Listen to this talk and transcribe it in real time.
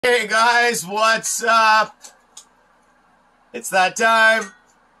Hey guys, what's up? It's that time.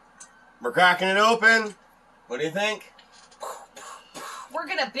 We're cracking it open. What do you think? We're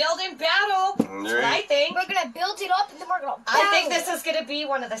gonna build in battle. Right. I think we're gonna build it up and then we're gonna battle. I think this is gonna be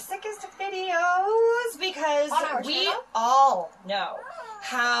one of the sickest videos because we all know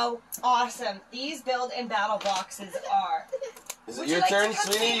how awesome these build and battle boxes are. Is it your turn,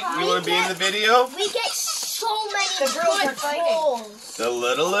 sweetie? You want to be in the video? We get so many The girls are fighting. The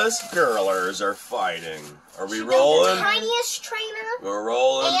littlest girlers are fighting. Are we rolling? The tiniest trainer. We're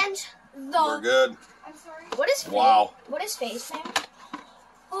rolling. And the. We're good. I'm sorry. What is face? Wow. What is face name?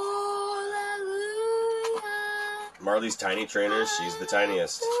 Hallelujah. Marley's tiny trainer. She's the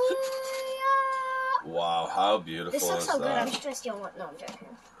tiniest. Wow, how beautiful This looks is so good. I'm that? just gonna steal one. No, I'm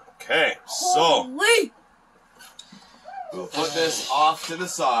joking. Okay, so we'll put this off to the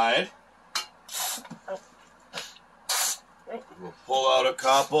side. We'll pull out a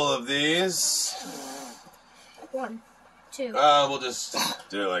couple of these. 1, 2. We'll just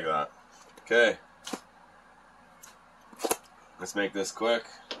do it like that. Okay. Let's make this quick.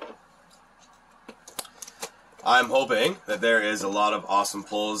 I'm hoping that there is a lot of awesome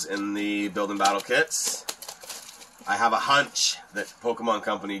pulls in the build and battle kits. I have a hunch that Pokemon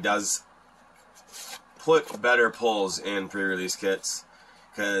Company does put better pulls in pre-release kits.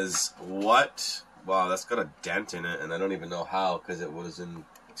 Because what? Wow, that's got a dent in it, and I don't even know how, because it was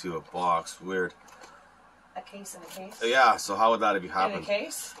into a box. Weird. A case in a case. Yeah, so how would that have happened? In a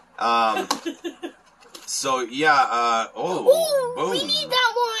case. So yeah, Ooh, boom. we need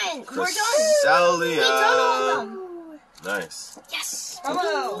that one. We're done. Cresselia. We done all of them. Nice. Yes.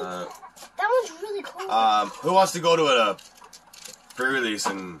 Bravo. That one's really cool. Who wants to go to a pre-release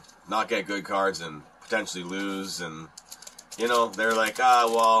and not get good cards and potentially lose? And you know, they're like,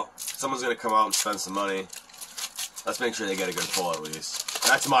 well, someone's gonna come out and spend some money. Let's make sure they get a good pull at least.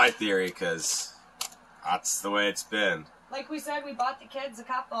 That's my theory, because that's the way it's been. Like we said, we bought the kids a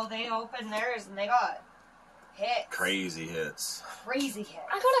couple. They opened theirs and they got hits. Crazy hits. Crazy hits.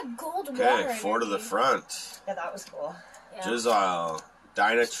 I got a gold water. Okay, 4 to the front. Yeah, that was cool. Yeah. Giselle,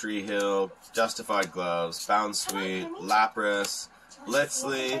 Dinah Treehill, Justified Gloves, Bound Sweet, Lapras,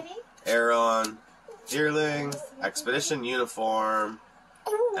 Blitzly, Aeron, Deerling, Expedition Uniform,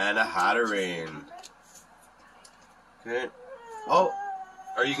 and a Hatterene. Okay. Oh,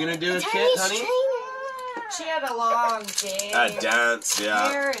 are you gonna do a kit, honey? She had a long day. A dance, yeah.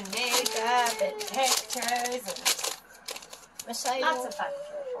 Hair and makeup and pictures and lots of fun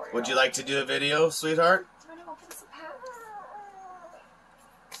for you. Would you like to do a video, sweetheart?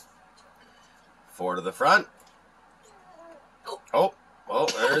 4 to the front. Oh,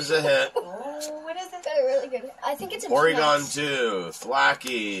 there's a hit. Oh, what is it? Got it really good. I think it's a Porygon 2,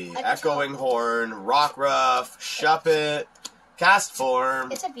 Thwackey, Echoing Horn, Rockruff, Shuppet, Cast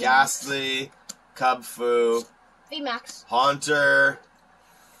Form, It's a VMAX. Ghastly, Cubfu, VMAX. Haunter,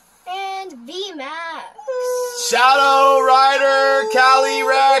 And VMAX. Shadow Rider,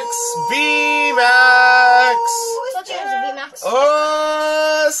 Calyrex, VMAX. So there's a VMAX.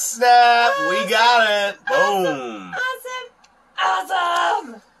 Oh, snap. We got it. Boom.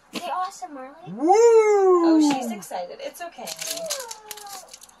 Awesome! Is it awesome, Marley? Woo. Oh, she's excited. It's okay.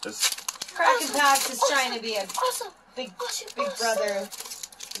 Just Kraken Packs is trying to be a Awesome. big brother.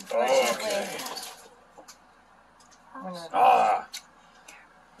 okay. Unfortunately.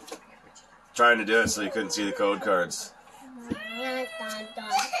 Trying to do it so you couldn't see the code cards.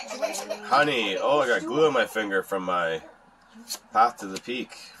 Honey, oh, I got glue on my finger from my Path to the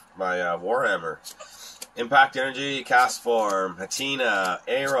Peak, my Warhammer. Impact Energy, Cast Form, Hatina,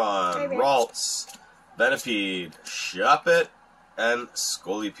 Aeron, Ralts, Venipede, Shuppet, and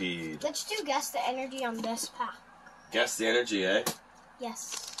Scolipede. Let's do guess the energy on this pack. Guess the energy, eh?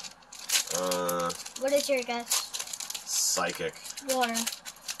 Yes. What is your guess? Psychic. Water.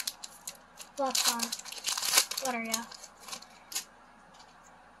 Black car. Water, yeah.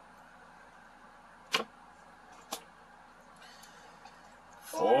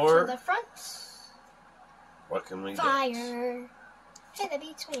 4 to the front. What can we get? Fire. Hey, that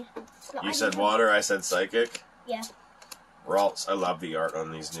beats me. No, You said water, I said psychic. Yeah. Ralts, I love the art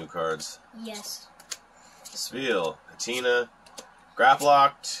on these new cards. Yes. Spiel, Hatina,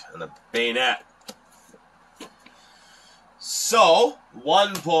 Graplocked, and a Bayonet. So,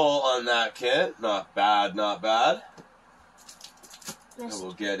 1 pull on that kit. Not bad, not bad. And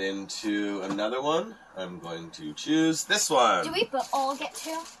we'll get into another one. I'm going to choose this one. Do we all get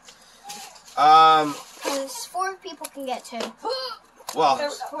 2? Because 4 people can get 2. Well,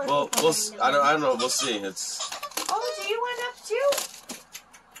 I don't know. We'll see. It's. Oh, do you want up too?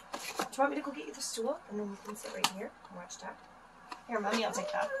 Do you want me to go get you the stool and then you can sit right here and watch that? Here, Mommy, I'll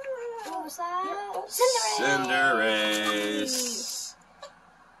take that. What was that? Cinderace.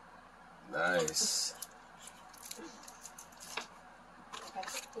 Nice.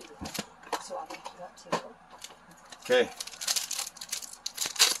 So I'll pick you up too. Okay.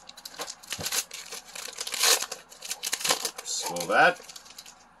 Squilvet.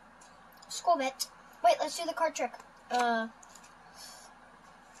 Squilvet. Wait, let's do the card trick. Fire.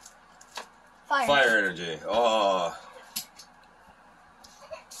 Fire energy. Oh.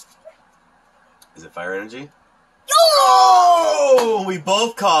 Is it fire energy? Oh! We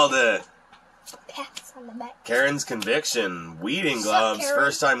both called it. Pats on the back. Karen's Conviction. Weeding What's up, Gloves. Karen?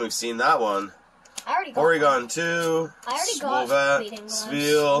 First time we've seen that one. I already got Porygon 2. I already got Squilvet. Weeding Gloves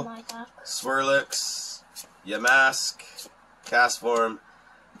Sveal. in my pack. Swirlix. Yamask. Castform.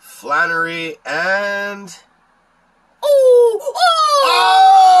 Flannery. And... Oh!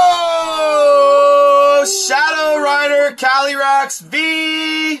 Oh! Shadow Rider Calyrex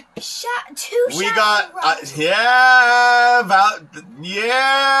V! Two We Shadow got... Riders. yeah!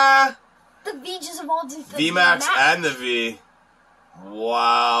 The V just evolved into the VMAX and the V.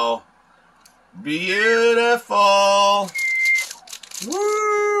 Wow. Beautiful.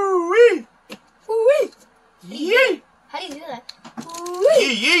 Woo-wee. Woo-wee. Yeet. How do you do that?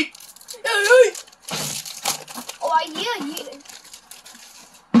 Yeet, yeet. Oh,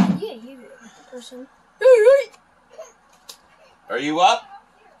 yeah, you person. Are you up?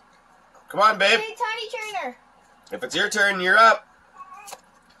 Come on, babe. Hey, Tiny Trainer. If it's your turn, you're up.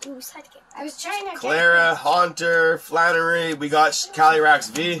 Ooh, sidekick. I was trying to. Clara, Haunter, Flannery. We got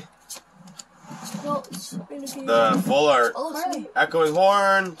Calyrex V. Well, it's gonna be The full art. oh, it's Echoing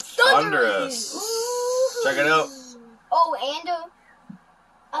Horn. Thunderous. Check it out. Oh, and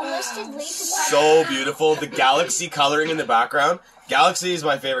unlisted leaf is So beautiful. The galaxy coloring in the background. Galaxy is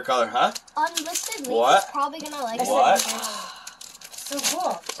my favorite color, huh? unlisted leaf What? is probably gonna like What? So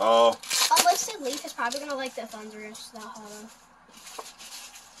cool. Oh, Unlisted leaf is probably gonna like the Thunderous, that hollow.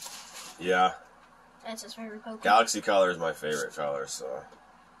 yeah. That's his favorite Pokemon. Galaxy color is my favorite color, so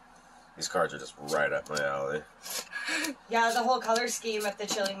these cards are just right up my alley. Yeah, the whole color scheme of the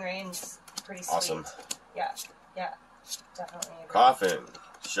Chilling Reigns, pretty sweet. Awesome. Yeah, definitely. Agree. Coffin,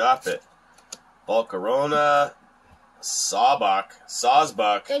 Shuppet, Volcarona,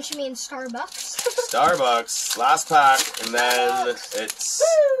 Sawsbuck, Don't you mean Starbucks? Starbucks, last pack, and then it's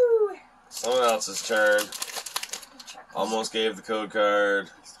Woo! someone else's turn. Almost gave the code card.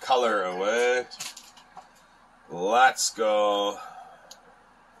 Color away. Let's go.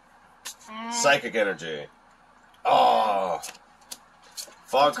 Psychic Energy. Oh.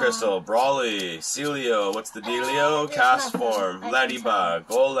 Fog Crystal, Brawly, Celio, what's the dealio? there's Castform, nothing. I Ladybug,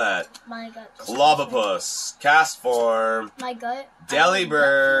 Golett, My gut. Clobopus, Castform, My gut.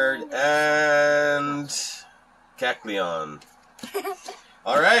 Delibird, and Kecleon.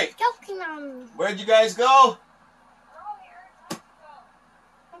 Alright, Pokemon. where'd you guys go?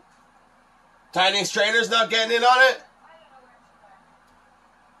 Tiny's Trainer's not getting in on it?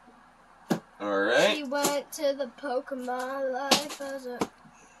 Alright. She went to the Pokemon life as a...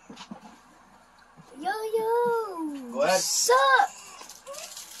 Yo. Go ahead. Sup?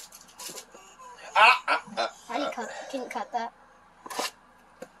 How do you cut? Can you cut that?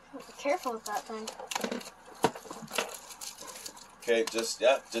 Be careful with that thing. Okay,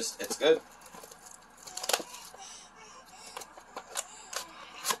 it's good.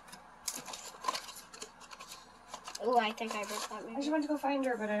 Ooh, I think I broke that I maybe. just went to go find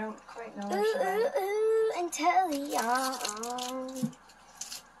her, but I don't quite know Ooh, where she went. Inteleon.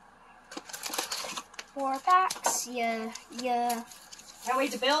 4 packs, yeah. Can't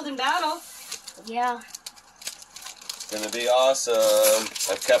wait to build and battle. Yeah. It's gonna be awesome.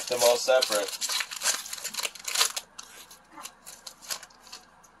 I've kept them all separate.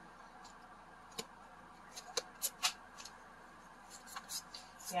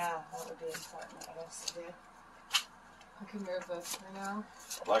 Yeah, that would be important, I guess, to do. I can move this for now.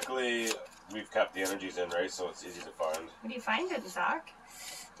 Luckily, we've kept the energies in, right? So it's easy to find. What do you find it, Zach?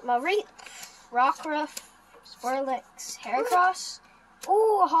 Marie, Rockruff, Swirlix, Heracross.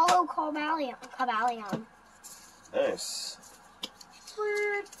 Ooh, Hollow Cobalion. Nice.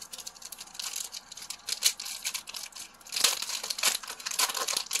 Weird.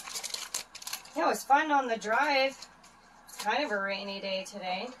 Yeah, it was fun on the drive. It's kind of a rainy day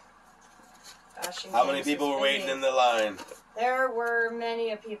today. Bastion How many Games people is were waiting busy. in the line? There were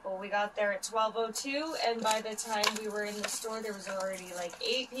many people. We got there at 12:02, and by the time we were in the store, there was already like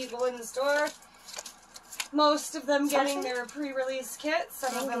 8 people in the store. Most of them getting their pre-release kits.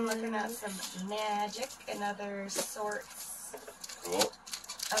 Some of them looking at some magic and other sorts Cool.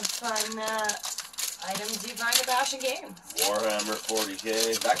 of fun Items you find at Bastion Games. Warhammer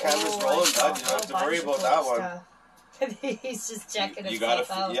 40K. That camera's rolling, bud. You don't have to worry about that one. He's just checking You himself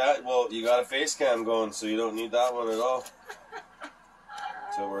got out. yeah, well, you got a face cam going, so you don't need that one at all.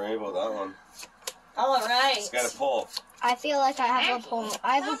 So worry about that one. All right. Just gotta pull. I feel like I have a pull.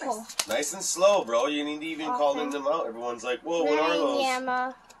 I have a pull. Nice and slow, bro. You need to even call them out. Everyone's like, whoa, what are those?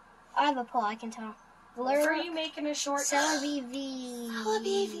 Yama. I have a pull, I can tell. What are you making a short? Celebi V.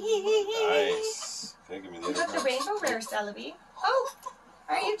 Nice. Okay, give me the You other got the one. rainbow rare Celebi. Oh,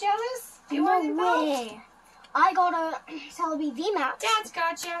 are you jealous? Do you No want it back? way. I got a Celebi V Max. Dad's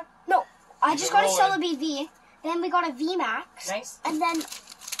gotcha. No, I just got a rolling. Celebi V. Then we got a V Max. Nice. And then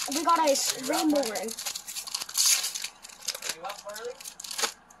we got a rainbow ring.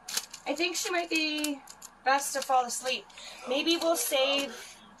 I think she might be best to fall asleep. Maybe we'll save.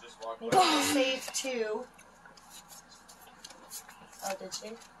 Maybe we'll save 2. Oh, did she?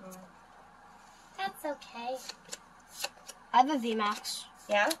 That's okay. I have a V Max.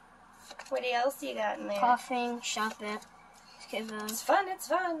 Yeah. What else you got in there? Coughing, shop it. Give a It's fun. It's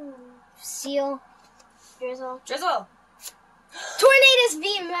fun. seal. Drizzle. Drizzle. Tornadoes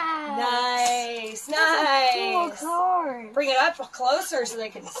V Max. Nice. That's a cool Nice. card. Bring it up closer so they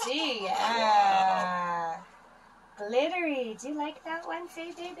can see. Yeah. Glittery. Do you like that one,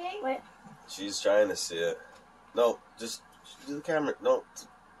 Faye Baby? Wait. She's trying to see it. No, just do the camera. No.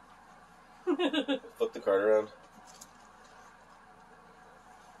 Flip the card around.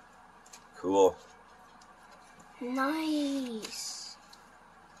 Cool. Nice.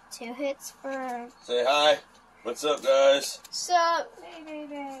 2 hits for. Say hi. What's up, guys? Sup? Hey,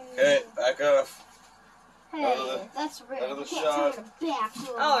 baby. Okay, back off. Hey, Out of the- that's real. out of the Can't shot. turn it back.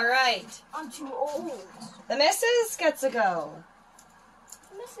 All right. I'm too old. The missus gets a go.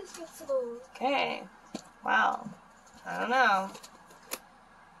 Mrs. gets old. Okay. Wow. I don't know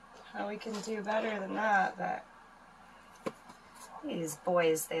how we can do better than that, but these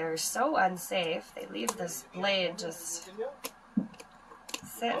boys, they are so unsafe. They leave this blade just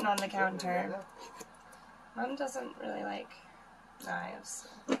sitting on the counter. Mom doesn't really like knives.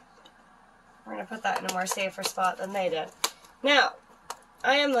 We're going to put that in a more safer spot than they did. Now,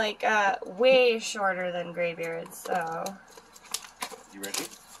 I am like way shorter than Greybeard, so You ready?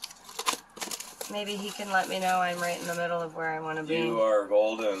 maybe he can let me know I'm right in the middle of where I want to be. You are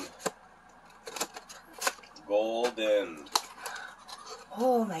golden. Golden.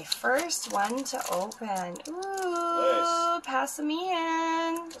 Oh, my first one to open. Ooh, Nice. pass me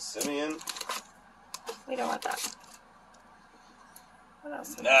in. A Simeon. We don't want that. What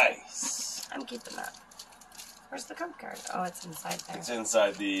else? Nice. I'm keeping that. Where's the code card? Oh, it's inside there. It's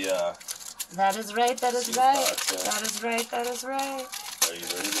inside the, That is right, that is Seed right. box, yeah. That is right, that is right. Are you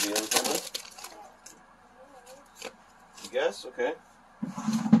ready to be in something? You guess? Okay.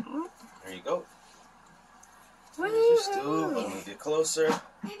 There you go. Here's your stool. I'm gonna get closer.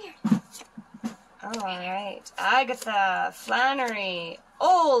 Alright. Agatha, Flannery,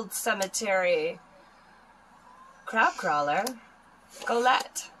 Old Cemetery, Crab Crawler,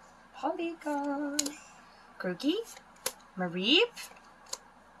 Golette, Polygon, Grookey, Mareep,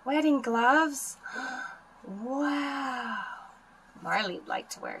 Wedding Gloves. Wow. Marley'd like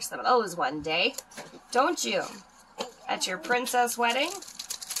to wear some of those one day, don't you? At your princess wedding?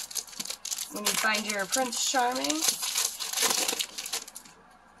 When you find your Prince Charming?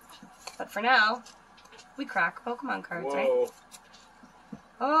 But for now, we crack Pokemon cards, right? Whoa.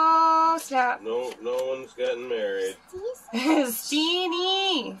 Oh, snap. No one's getting married.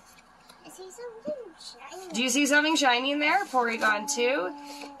 Steenie! I see something shiny. Do you see something shiny in there? Porygon 2.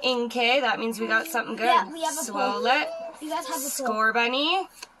 Inkay, that means we got something good. Yeah, we have a Swollet, You guys have a pull. Score Bunny,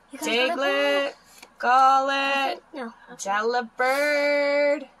 You guys got a pull? Diglett, Gollet, No.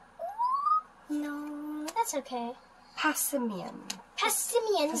 Jellibird, No, that's okay. Passimian.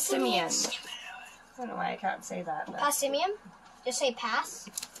 Passimian. Passimian. I don't know why I can't say that. But. Passimian? Just say pass.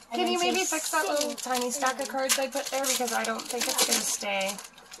 and Can then you say maybe fix that little tiny stack of cards I put there? Because I don't think it's going to stay.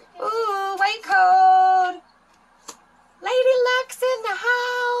 Ooh, white code! Lady Luck's in the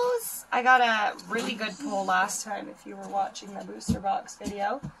house! I got a really good pull last time if you were watching the booster box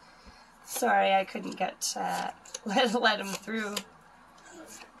video. Sorry, I couldn't get let him through.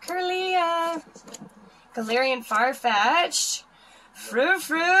 Curlia, Galarian Farfetch'd,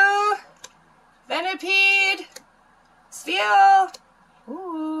 Frou-Frou, Venipede, Spheal,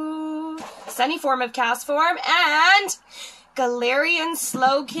 ooh, Sunny Form of Cast Form, and Galarian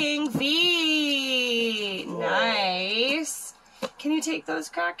Slowking V. Nice. Can you take those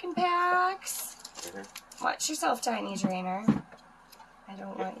Kraken packs? Watch yourself, Tiny Drainer. I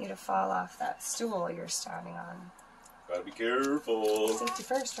don't want you to fall off that stool you're standing on. Gotta be careful. Safety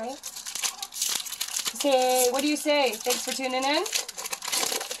first, right? Say, what do you say? Thanks for tuning in.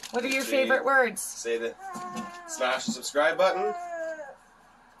 What are your favorite words? Say the smash the subscribe button.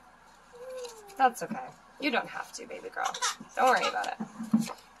 That's okay. You don't have to, baby girl. Don't worry about it.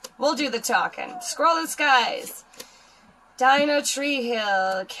 We'll do the talking. Scroll the skies. Dinah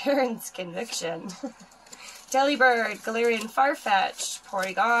Treehill. Karen's conviction. Delibird. Galarian Farfetch.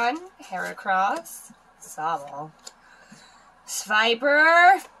 Porygon. Heracross. Sobble.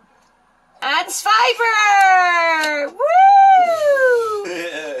 Sviper. And Sviper! Woo!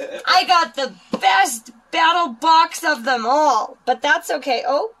 I got the best battle box of them all. But that's okay.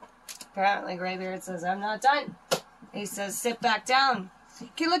 Oh, apparently Greybeard says I'm not done. He says sit back down.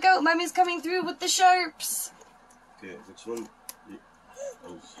 Okay, look out. Mommy's coming through with the sharps. Okay, which one?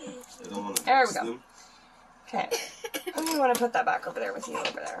 I don't want to There we go. them. Okay. I'm going to want to put that back over there with you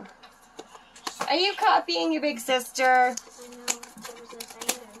over there. Are you copying your big sister?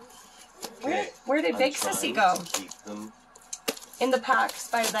 Okay. Where did Big Sissy go? Keep them In the packs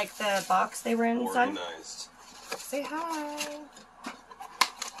by like the box they were in, son? organized. Say hi.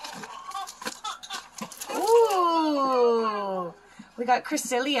 Ooh. We got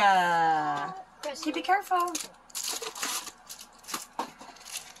Cresselia. Okay, be careful.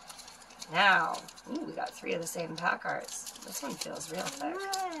 Now, ooh, we got 3 of the same pack arts. This one feels real thick.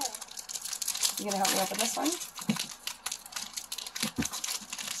 You gonna help me open this one?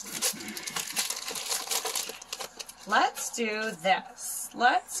 Let's do this.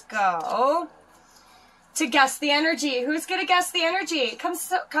 Let's go to guess the energy. Who's gonna guess the energy? Come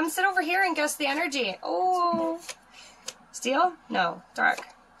sit over here and guess the energy. Oh, steel? No, dark.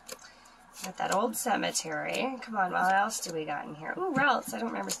 Got that old cemetery. Come on, what else do we got in here? Ooh, Ralts. I don't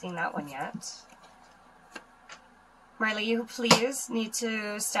remember seeing that one yet. Marley, you please need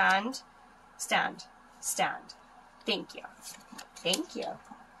to stand. Stand. Stand. Thank you. Thank you.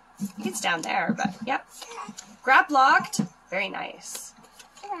 You can stand there, but yep. Grab locked. Very nice.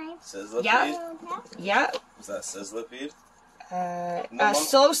 Sizzlipede? Yep. Yep. Is that Sizzlipede? Soslipede.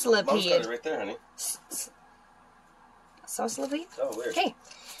 Mom's got it right there, honey. Soslipede? Oh, weird. Okay.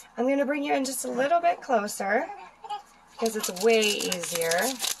 I'm going to bring you in just a little bit closer because it's way easier. No,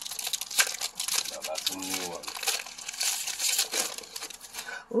 that's a new one.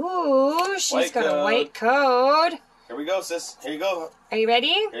 Ooh, she's White got code. a white code. Here we go, sis. Here you go. Are you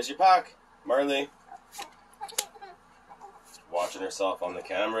ready? Here's your pack. Marley. Watching herself on the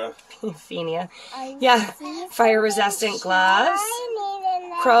camera. Phenia. Yeah. Fire resistant gloves.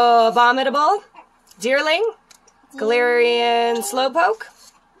 Crobomitable. Deerling. Galarian Slowpoke.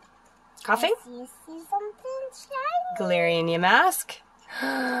 Coughing. Galarian Yamask.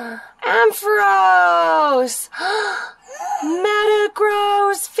 Ampharos.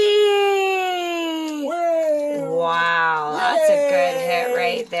 Metagross Fee. Wow, that's a good hit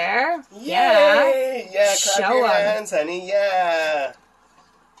right there. Yeah. Yay! Yeah, clap Show your 'em. hands, honey. Yeah.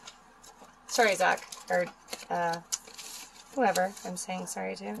 Sorry, Zach. Or, whoever I'm saying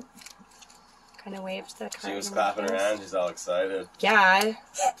sorry to. Kind of waved the card. She was in clapping my her face. hands. She's all excited. Yeah.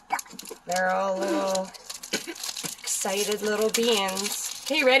 They're all little excited little beans.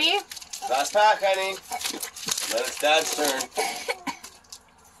 Okay, ready? Last pack, honey. Then it's Dad's turn.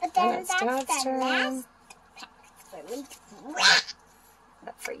 Then it's Dad's turn.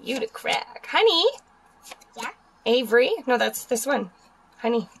 For you to crack. Honey? Yeah? Avery? No, that's this one.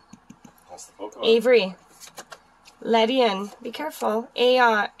 Honey. That's the Pokemon. Avery. Ledian. Be careful.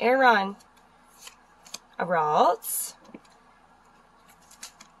 Aaron. A Ralts.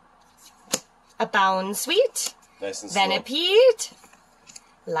 A Bounsweet. Nice and slow. Venipede.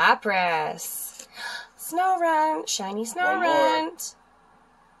 Lapras. Snorunt. Shiny Snorunt.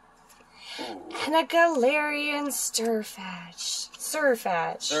 And a Galarian Stirfetch.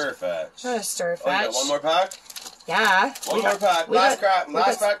 Surfetch. Surfetch. Not a Stirfetch. Oh, you got one more pack? Yeah. One more pack.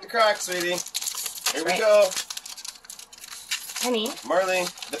 Last pack to crack, sweetie. Here we go. Honey. Marley,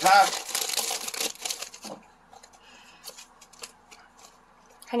 the pack.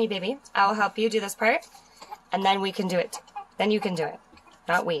 Honey, baby. I'll help you do this part. And then we can do it. Then you can do it.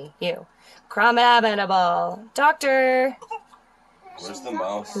 Not we. You. Crobomitable. Doctor. Where's the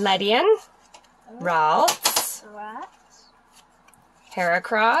mouse? Ledian. Ralts.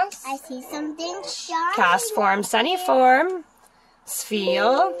 Heracross. I see something shiny. Cast form, sunny form.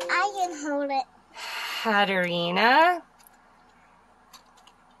 Spheal. I can hold it. Hatterina.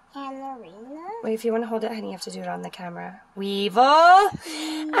 Panarina. Wait, if you want to hold it, honey, you have to do it on the camera. Weevil.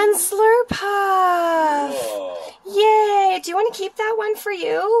 And Slurpuff. Whoa. Yay! Do you want to keep that one for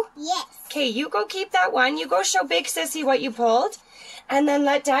you? Yes. Okay, you go keep that one. You go show Big Sissy what you pulled. And then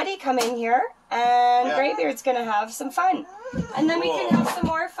let Daddy come in here. And Yeah. Greybeard's going to have some fun. And then we can have some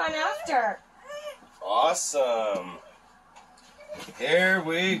more fun after. Awesome. Here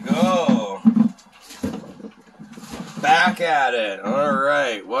we go. Back at it.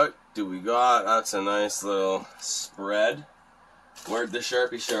 Alright, what do we got? That's a nice little spread. Where'd the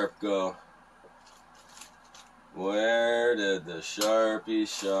Sharpie Sharp go? Where did the Sharpie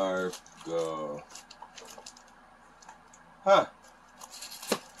Sharp go? Huh.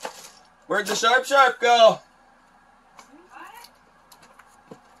 Where'd the Sharp go?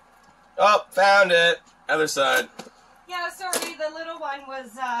 Oh, found it. Other side. Yeah, sorry, the little one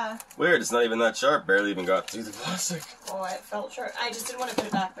was, Weird, it's not even that sharp. Barely even got through the plastic. Oh, it felt sharp. I just didn't want to put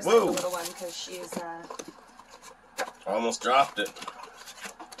it back beside Whoa. the little one because she's, Almost dropped it.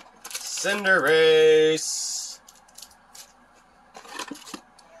 Cinder Race.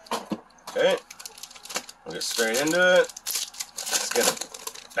 Okay. We'll get straight into it. Let's get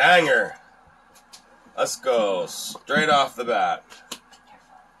a banger. Let's go straight off the bat.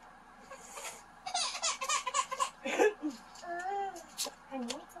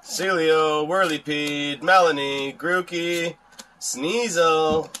 Celio, Whirlipede, Melanie, Grookey,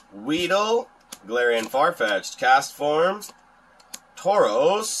 Sneasel, Weedle, Galarian Farfetch'd, Cast Form,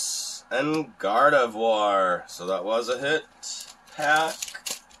 Tauros, and Gardevoir. So that was a hit pack.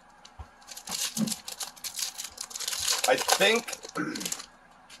 I think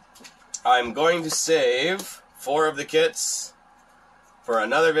I'm going to save 4 of the kits for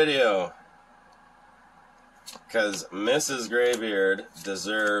another video. Because Mrs. Greybeard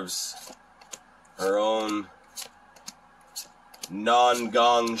deserves her own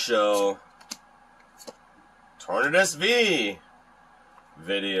non-gong show Tornadus V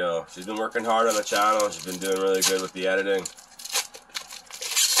video. She's been working hard on the channel. She's been doing really good with the editing.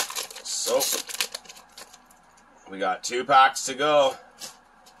 So, we got 2 packs to go.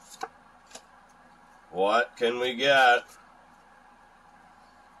 What can we get?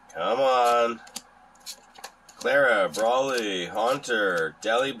 Come on. Clara, Brawly, Haunter,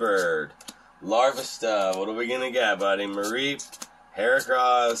 Delibird, Larvesta. What are we gonna get, buddy? Mareep,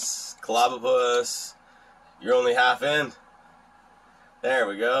 Heracross, Clobopus. You're only half in. There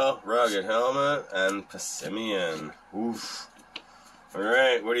we go. Rugged Helmet and Passimian. Oof.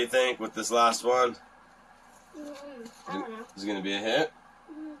 Alright, what do you think with this last one? I don't know. Is it gonna be a hit?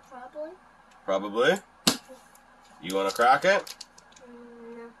 Probably. Probably. You wanna crack it?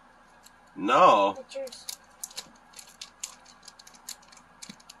 No. No. It's yours.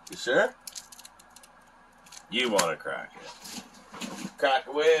 You sure? You want to crack it. Crack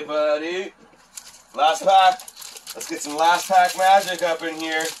away, buddy. Last pack. Let's get some last pack magic up in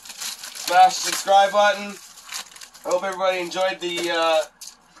here. Smash the subscribe button. I hope everybody enjoyed the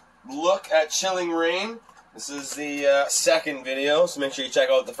look at Chilling Rain. This is the second video, so make sure you check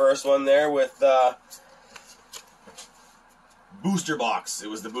out the first one there with booster box. It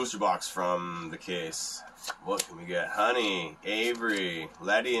was the booster box from the case. What can we get? Honey, Avery,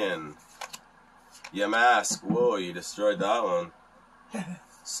 Ledian, Yamask. Whoa, you destroyed that one.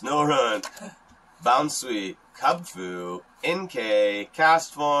 Snorunt, Bounsweet, Cubfu, NK,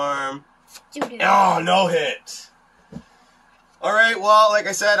 Cast Form. Oh, no hit. Alright, well, like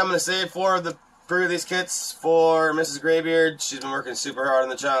I said, I'm going to save 4 of the pre-release kits for Mrs. Greybeard. She's been working super hard on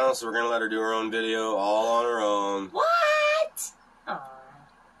the channel, so we're going to let her do her own video all on her own. what? Aww.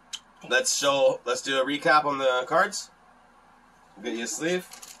 Let's do a recap on the cards. We'll get you a sleeve.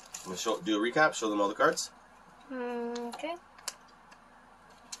 We'll do a recap, show them all the cards. Okay.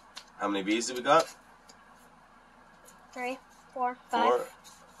 How many V's did we got? 3, 4, 5.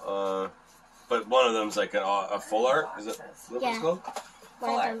 4. But one of them's like a full art. Is it what it's called?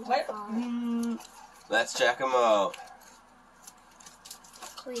 One of them's What? full. Let's check them out.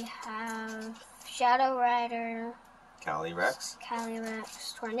 We have Shadow Rider, Calyrex,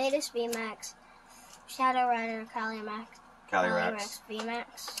 Calyrex, Tornadus VMAX, Shadow Rider, Calyrex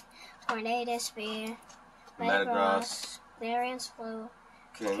VMAX, Tornadus V, Metagross, Larian's Flu,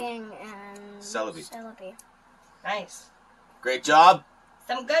 King, and Celebi. Nice. Great job.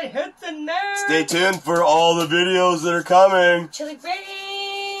 Some good hits in there. Stay tuned for all the videos that are coming. Chili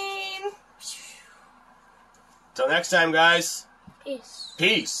Rain. Till next time, guys. Peace.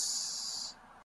 Peace.